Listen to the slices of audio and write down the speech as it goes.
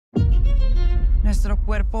Nuestro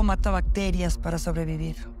cuerpo mata bacterias para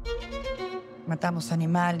sobrevivir. Matamos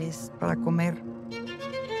animales para comer.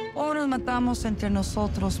 O nos matamos entre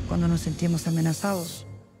nosotros cuando nos sentimos amenazados.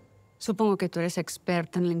 Supongo que tú eres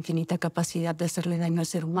experta en la infinita capacidad de hacerle daño al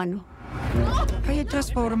ser humano. Hay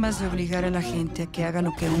otras formas de obligar a la gente a que haga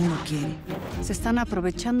lo que uno quiere. Se están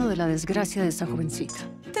aprovechando de la desgracia de esa jovencita.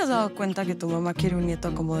 Te has dado cuenta que tu mamá quiere un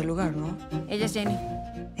nieto como de lugar, ¿no? Ella es Yeni.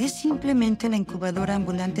 Es simplemente la incubadora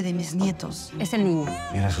ambulante de mis nietos. Es el niño.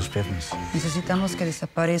 Mira sus piernas. Necesitamos que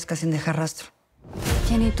desaparezca sin dejar rastro.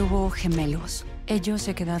 Yeni tuvo gemelos. Ellos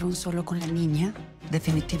se quedaron solo con la niña.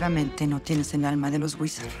 Definitivamente no tienes el alma de los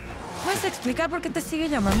Wizard. ¿Puedes explicar por qué te sigue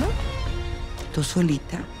llamando? Tú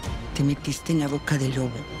solita te metiste en la boca del lobo.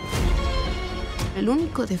 El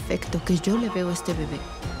único defecto que yo le veo a este bebé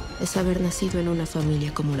es haber nacido en una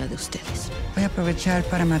familia como la de ustedes. Voy a aprovechar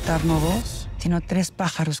para matar no dos, sino 3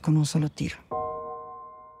 pájaros con un solo tiro.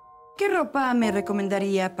 ¿Qué ropa me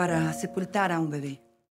recomendaría para sepultar a un bebé?